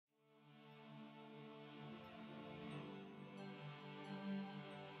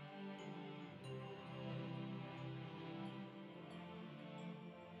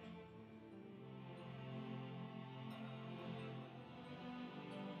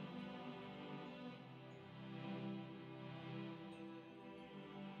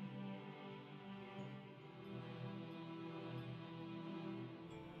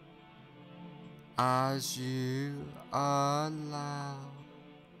as you allow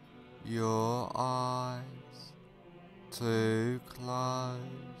your eyes to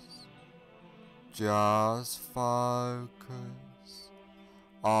close, just focus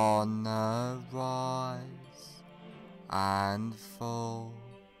on the rise and fall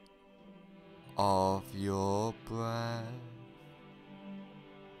of your breath,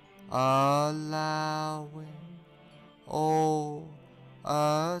 allowing all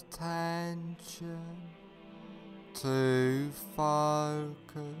attention to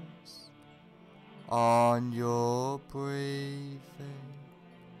focus on your breathing,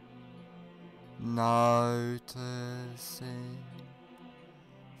 noticing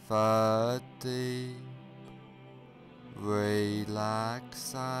the deep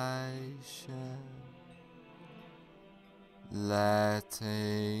relaxation,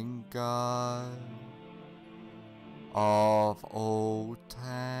 letting go of all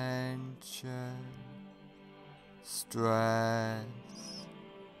tension, stress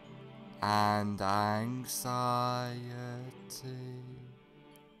and anxiety,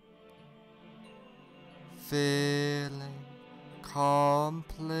 feeling completely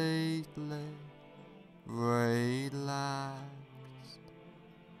relaxed.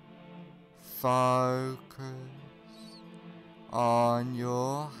 Focus on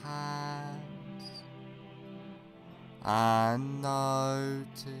your hands and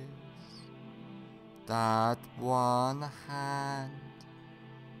notice that one hand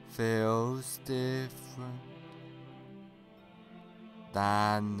feels different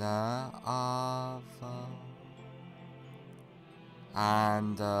than the other,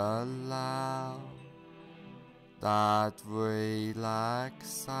 and allow that relaxation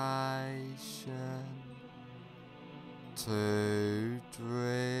to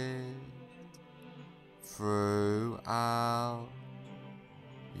drift throughout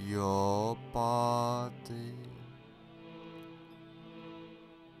your body,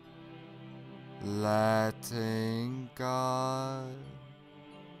 letting go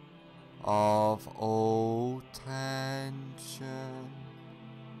of all tension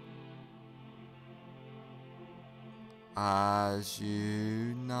as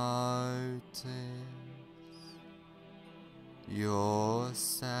you notice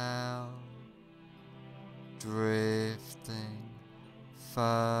yourself drifting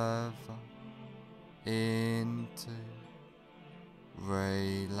further into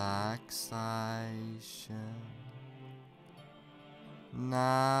relaxation.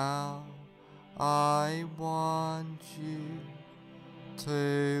 Now I want you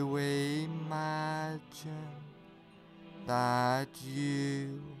to imagine that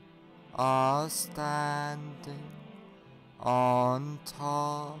you are standing on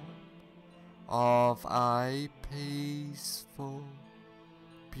top of a peaceful,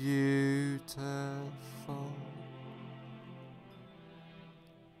 beautiful,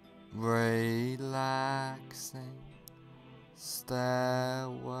 relaxing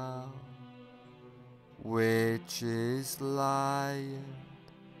stairwell, which is layered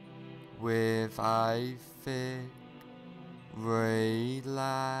with a thick,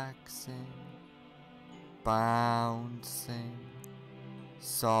 relaxing, bouncing,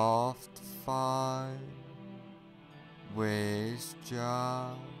 soft foam, which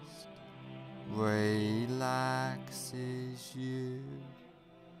just relaxes you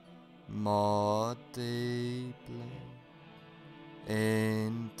more deeply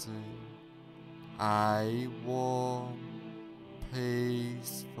into a warm,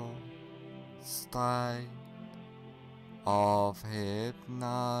 peaceful state of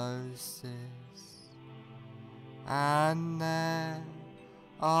hypnosis. And there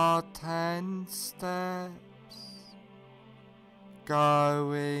are 10 steps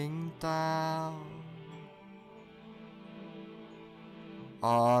going down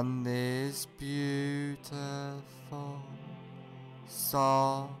on this beautiful,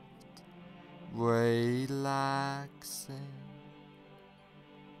 soft, relaxing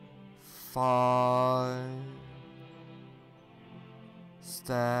foam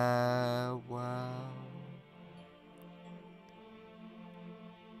stairwell.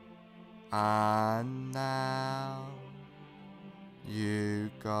 And now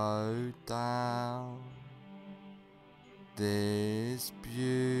you go down this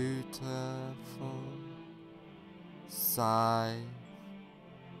beautiful, safe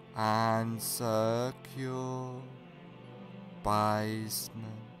and secure basement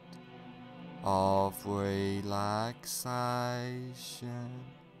of relaxation,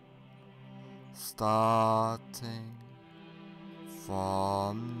 starting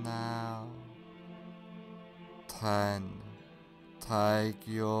from now. 10 take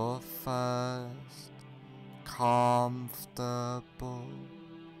your first comfortable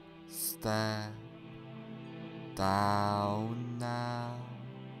step down now,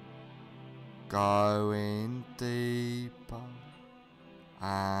 going deeper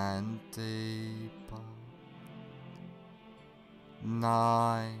and deeper.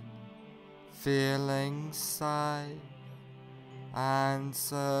 9. Feeling safe and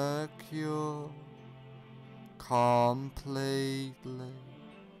secure, completely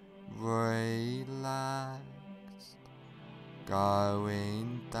relaxed,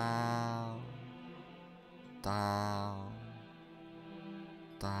 going down, down,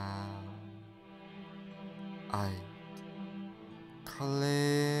 down. 8.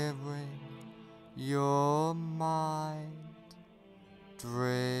 Clearing your mind,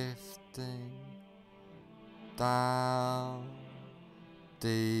 drifting down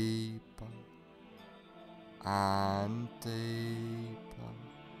deeper and deeper.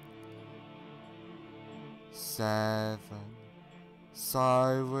 7.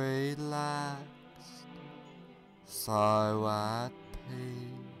 So relaxed, so at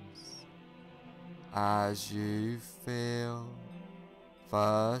peace, as you feel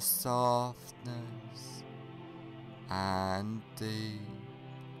the softness and deep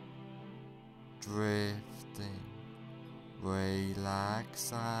drifting relaxation.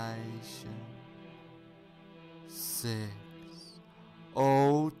 6.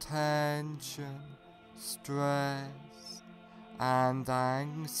 All tension, stress and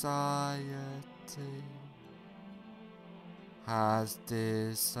anxiety has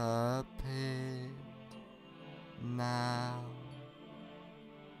disappeared now,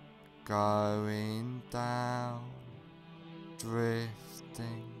 going down,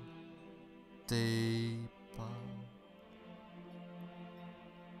 drifting deeper.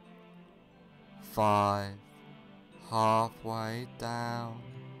 5. Halfway down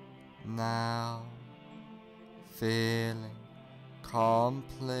now, feeling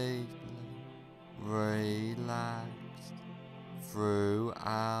completely relaxed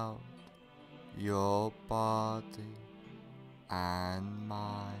throughout your body and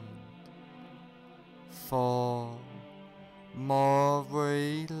mind. 4. More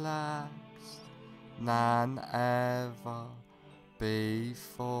relaxed than ever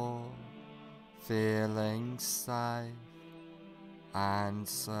before, feeling safe and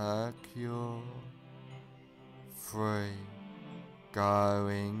secure. 3.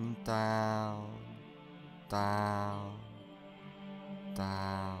 Going down, down,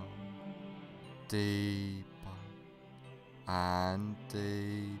 down, deeper and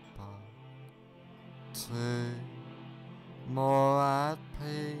deeper. 2. More at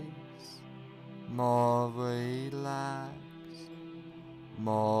peace, more relaxed,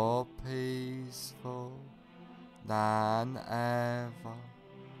 more peaceful than ever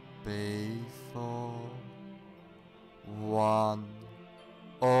before. 1.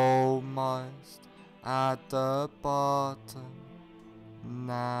 Almost at the bottom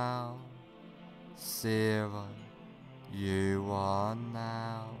now. 0. You are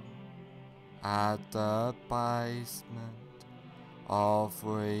now at the basement of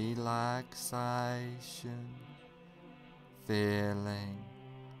relaxation, feeling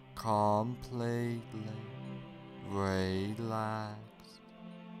completely relaxed.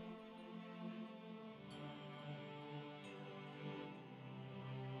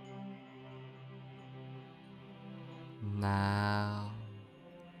 Now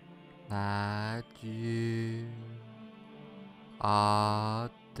that you are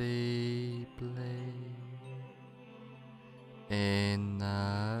deeply in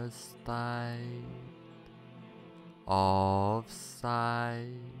a state of safe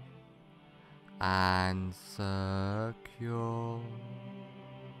and secure,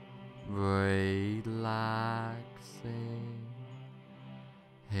 relaxing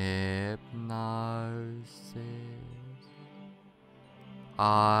hypnosis,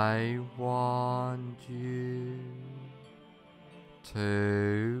 I want you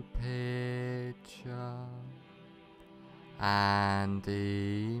to picture and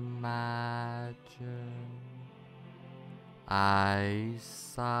imagine a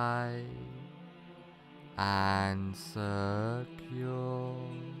safe and secure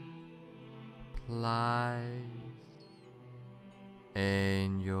place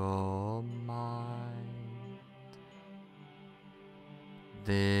in your mind.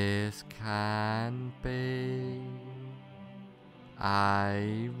 This can be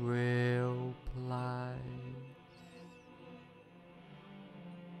a real place,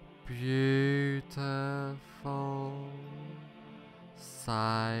 beautiful,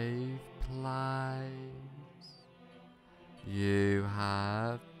 safe place you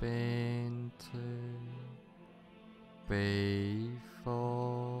have been to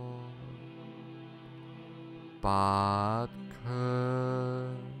before, but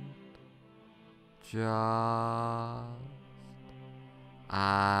could just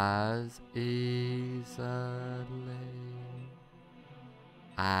as easily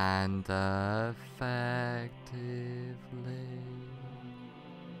and effectively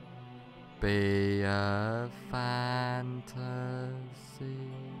be a fantasy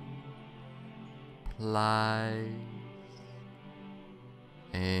place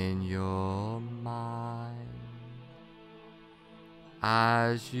in your mind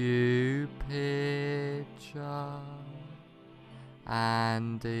as you picture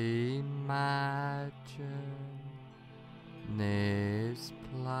and imagine this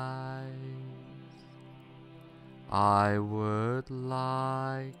place. I would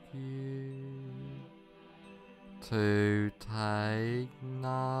like you to take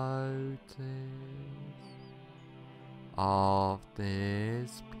notice of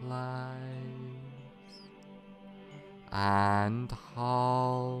this place and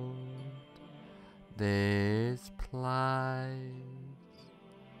hold this place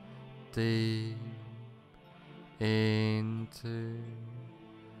deep into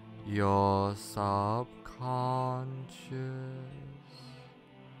your subconscious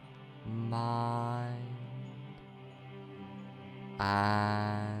mind,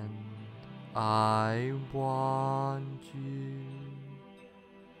 and I want you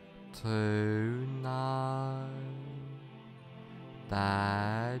to know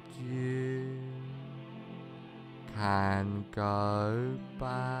that you can go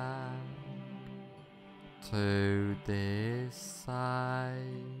back to this safe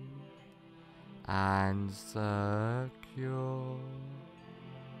and secure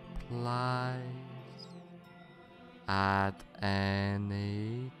place at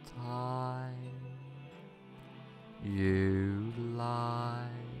any time you like,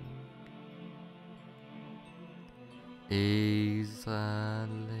 easily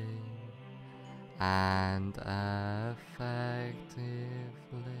and effectively.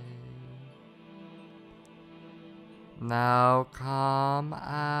 Now come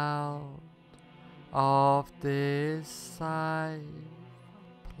out of this safe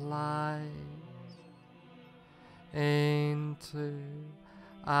place into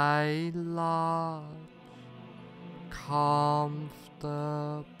a large, comfortable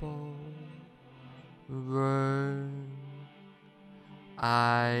room,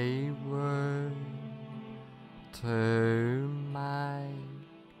 a room to make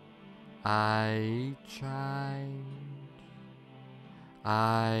a change,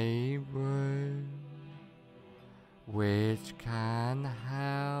 a room which can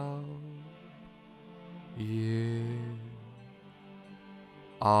help you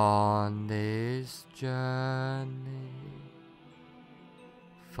on this journey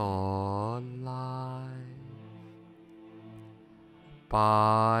for life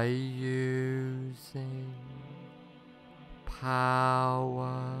by using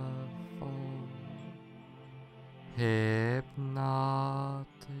powerful hypnotic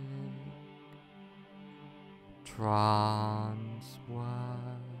trance work,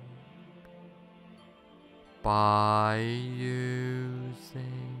 by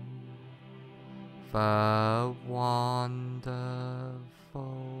using the wonderful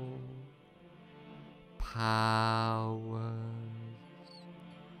powers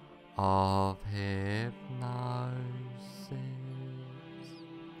of hypnosis.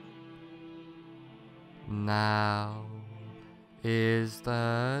 Now is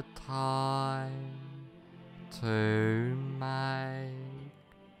the time to make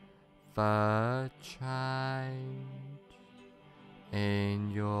the change in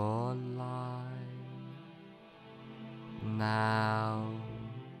your life. Now's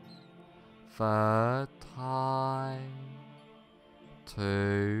the time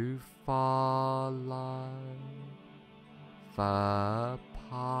to follow the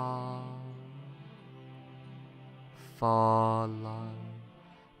path. Follow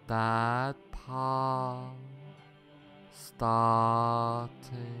that path, starting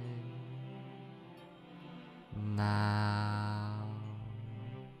now.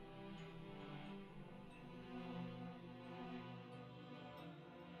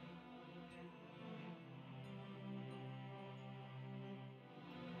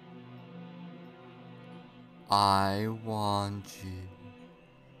 I want you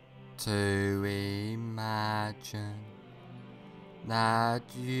to imagine that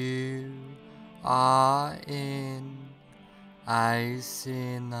you are in a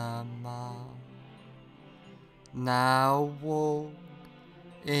cinema Now walk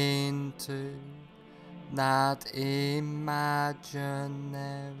into that imaginary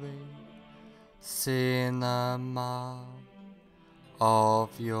cinema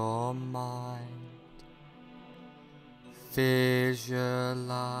of your mind. Visualize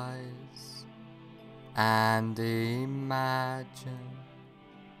and imagine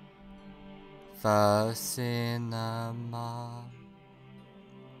the cinema.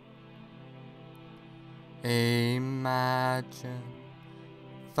 Imagine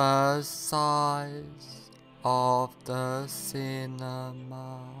the size of the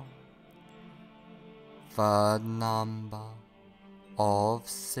cinema, the number of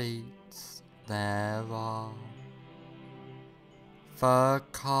seats there are, the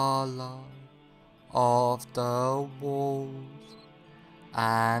color of the walls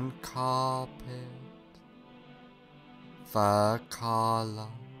and carpet, the color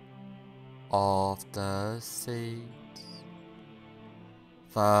of the seats,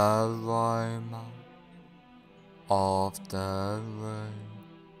 the aroma of the room,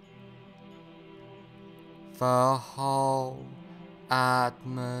 the whole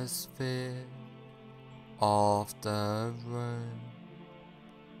atmosphere of the room.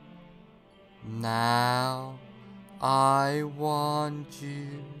 Now I want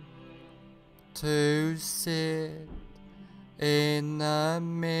you to sit in the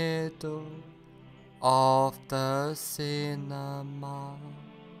middle of the cinema,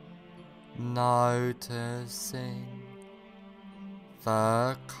 noticing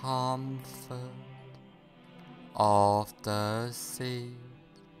the comfort of the seat.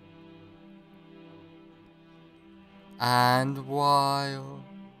 And while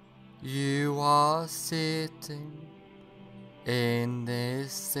you are sitting in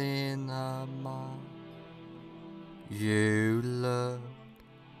this cinema, you look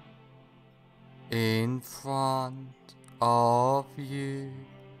in front of you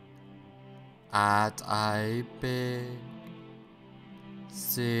at a big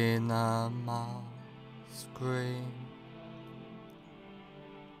cinema screen,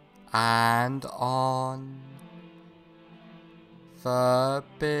 and on the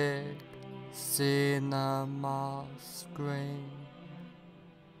big cinema screen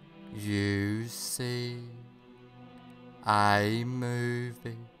you see a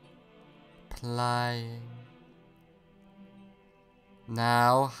movie playing.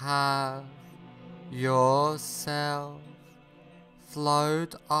 Now have yourself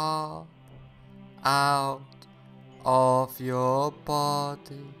float up out of your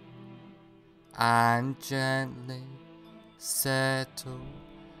body and gently settle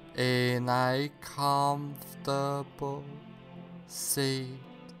in a comfortable seat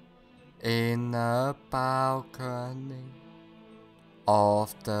in the balcony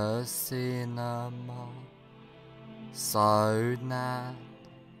of the cinema, so that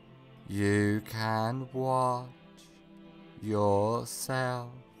you can watch yourself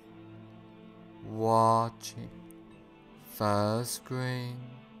watching the screen.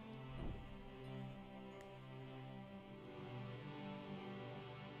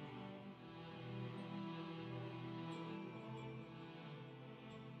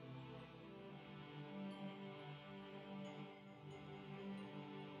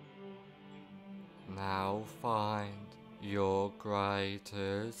 Now find your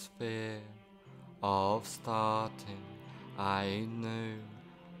greatest fear of starting a new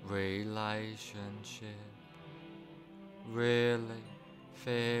relationship. Really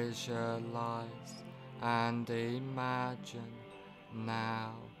visualize and imagine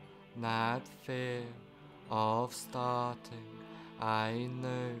now that fear of starting a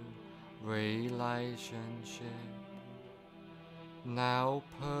new relationship. Now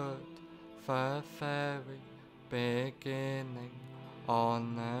put the very beginning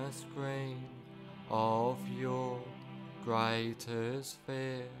on the screen of your greatest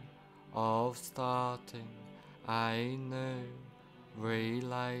fear of starting a new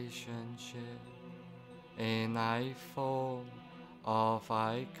relationship in a form of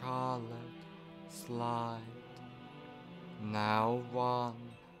a colored slide. Now run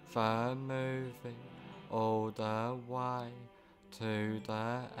the movie all the way to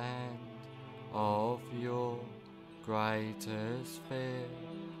the end of your greatest fear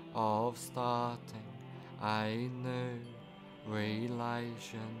of starting a new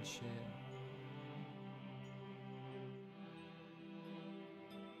relationship.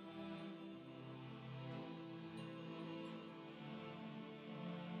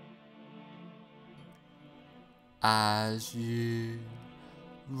 As you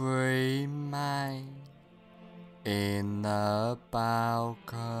remain in the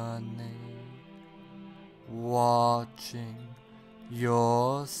balcony watching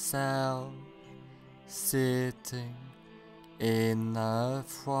yourself sitting in the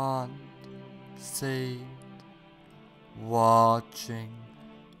front seat, watching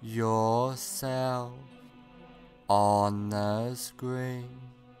yourself on the screen.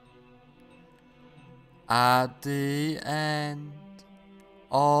 At the end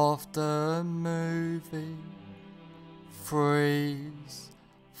of the movie, freeze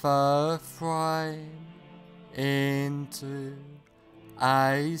the frame into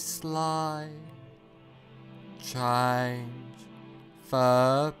a slide, change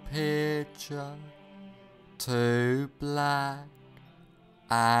the picture to black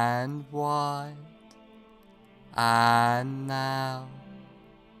and white, and now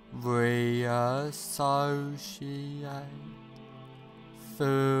reassociate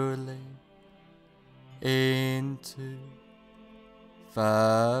fully into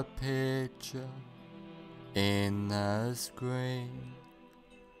the picture in the screen.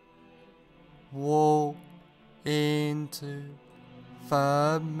 Walk into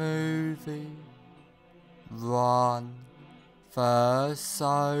the movie, run the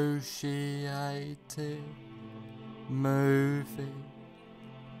associated movie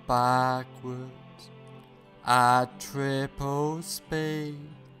backwards at triple speed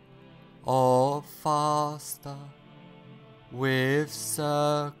or faster, with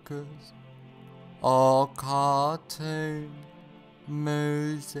circus or cartoon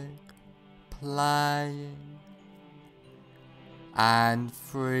music playing, and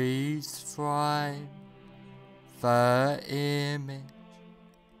freeze frame the image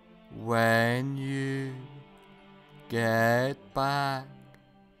when you get back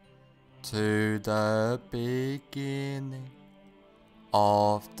to the beginning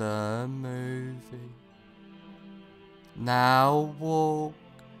of the movie. Now walk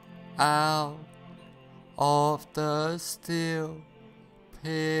out of the still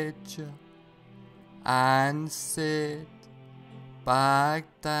picture and sit back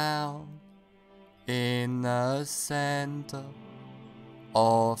down in the center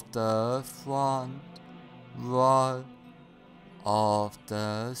of the front row of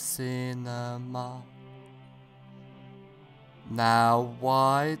the cinema. Now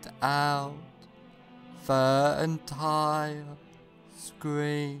white out the entire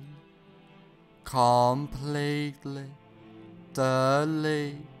screen, completely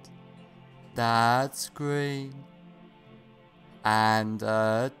delete that screen and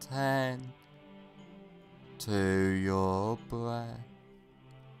attend to your breath.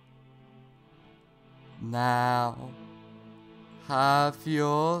 Now have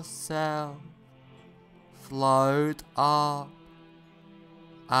yourself float up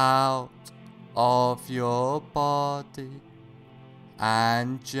out of your body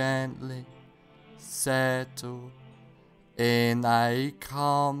and gently settle in a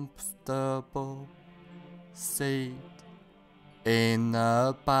comfortable seat in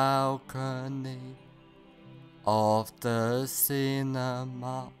the balcony of the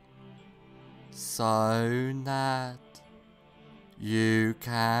cinema, so that you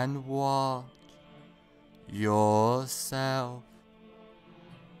can watch yourself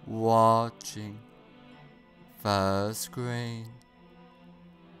watching the screen.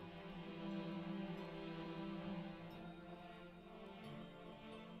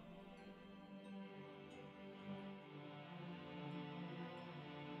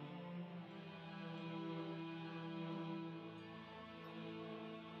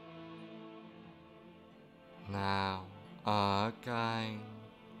 Now again,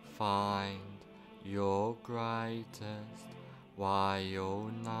 find your greatest while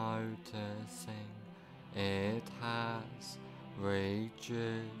noticing it has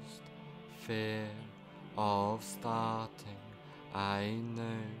reduced fear of starting a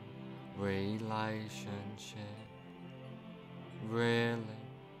new relationship. Really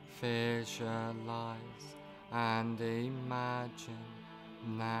visualize and imagine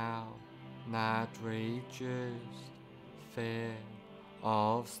now that reduced fear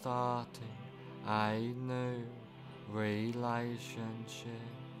of starting a new relationship.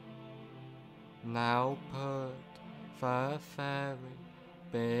 Now put the very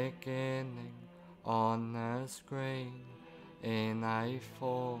beginning on the screen in a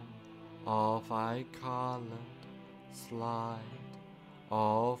form of a colored slide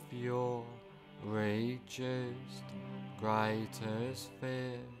of your reduced greatest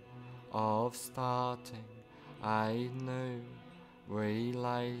fear of starting a new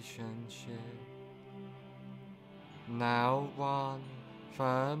relationship. Now run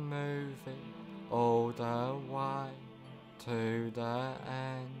the movie all the way to the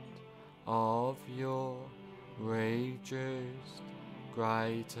end of your reduced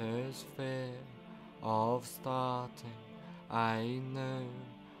greatest fear of starting a new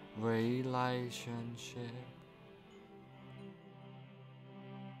relationship.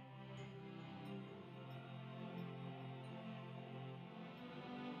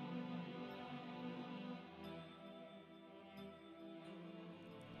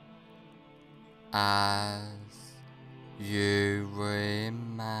 As you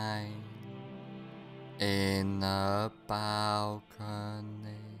remain in the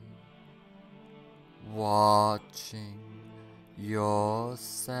balcony, watching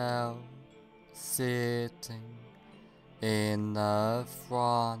yourself sitting in the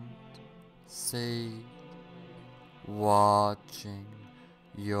front seat, watching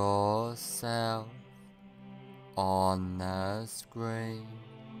yourself on the screen.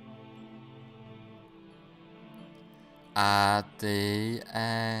 At the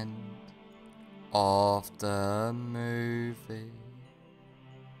end of the movie,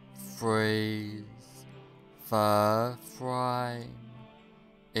 freeze the frame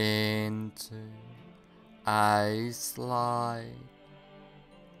into a slide,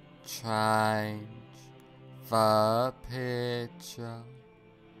 change the picture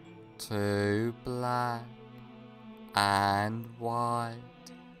to black and white,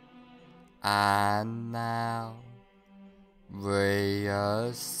 and now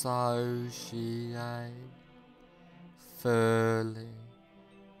reassociate fully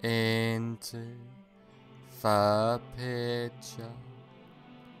into the picture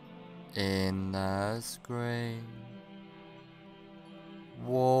in the screen.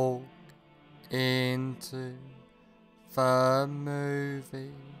 Walk into the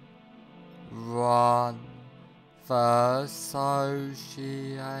movie, run the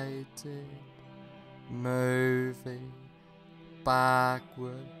associated movie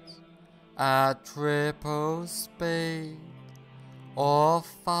backwards at triple speed or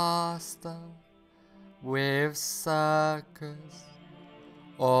faster with circus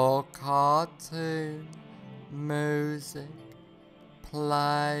or cartoon music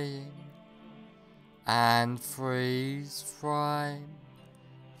playing, and freeze frame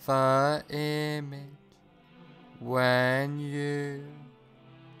the image when you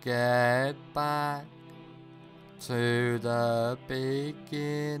get back to the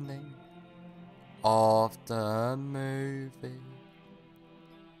beginning of the movie.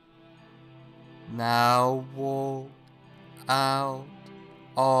 Now walk out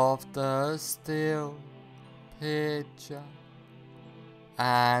of the still picture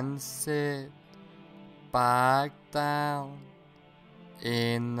and sit back down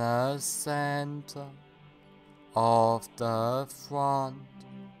in the center of the front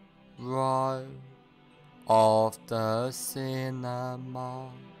row of the cinema.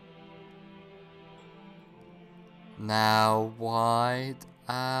 Now wide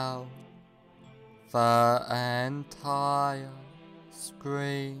out the entire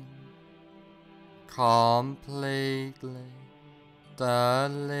screen, completely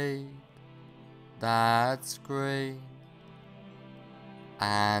delete that screen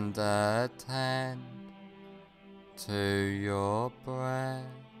and attend to your breath.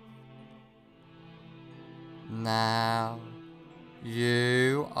 Now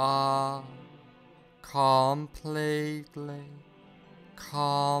you are completely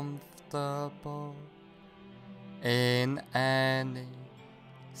comfortable in any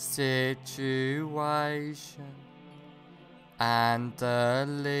situation and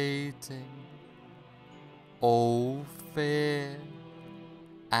deleting all fear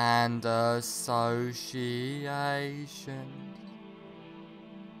and associations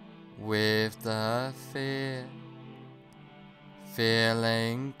with the fear,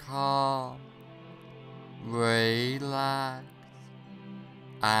 feeling calm, relaxed,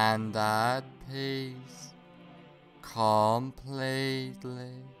 and at peace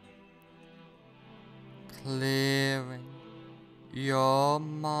completely, clearing your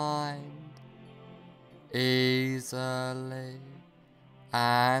mind easily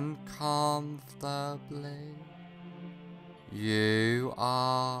and comfortably. You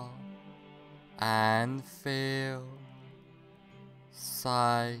are and feel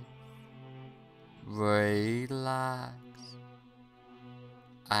safe, relaxed,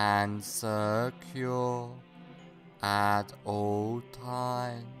 and secure at all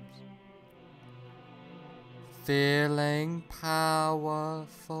times. Feeling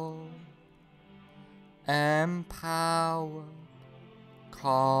powerful, empowered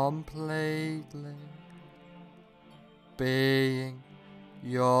completely, being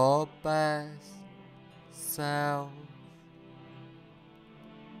your best self.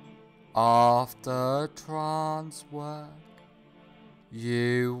 After trance work,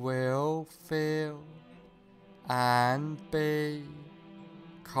 you will feel and be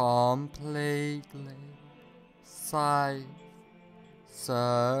completely safe,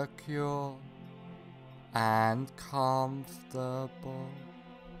 secure, and comfortable.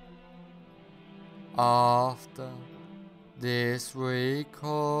 After this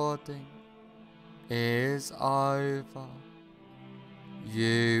recording is over,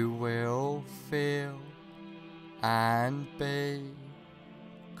 you will feel and be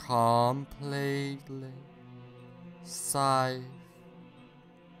completely safe,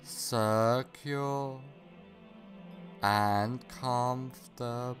 secure, and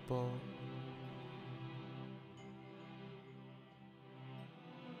comfortable.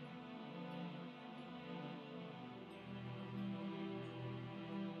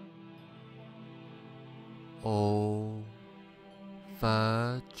 All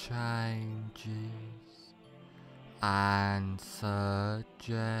the changes and suggestions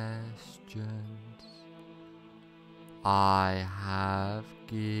I have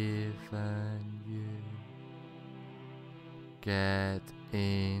given you get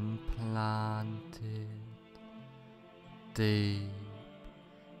implanted deep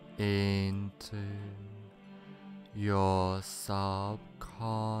into your subconscious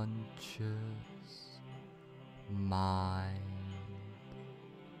mind.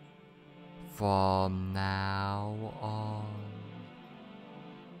 From now on,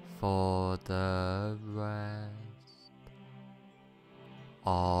 for the rest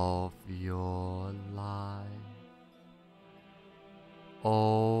of your life,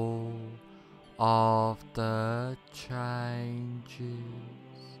 all of the changes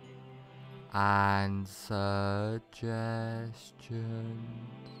and suggestions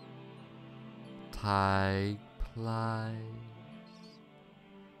take place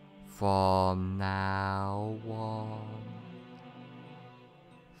from now on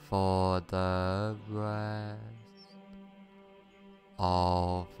for the rest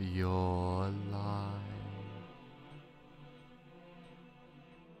of your life.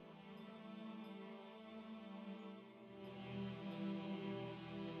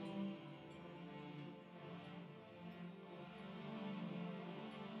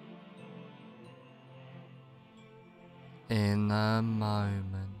 In a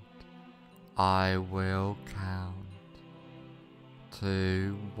moment, I will count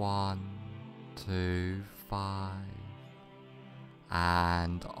to 1 to 5,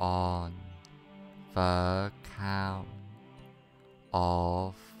 and on the count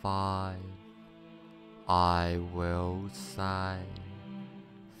of 5, I will say,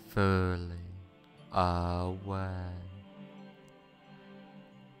 fully aware.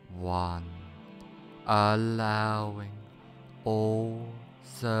 1. Allowing all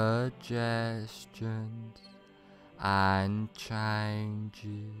suggestions and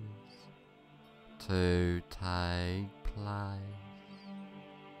changes to take place.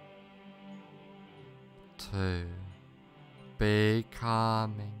 2.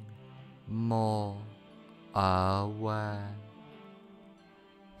 Becoming more aware.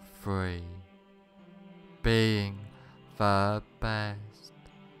 3. Being the best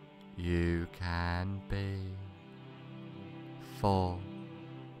you can be. 4.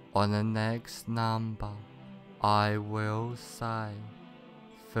 On the next number, I will say,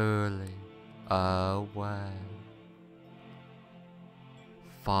 fully aware.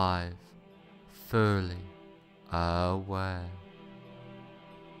 5. Fully aware.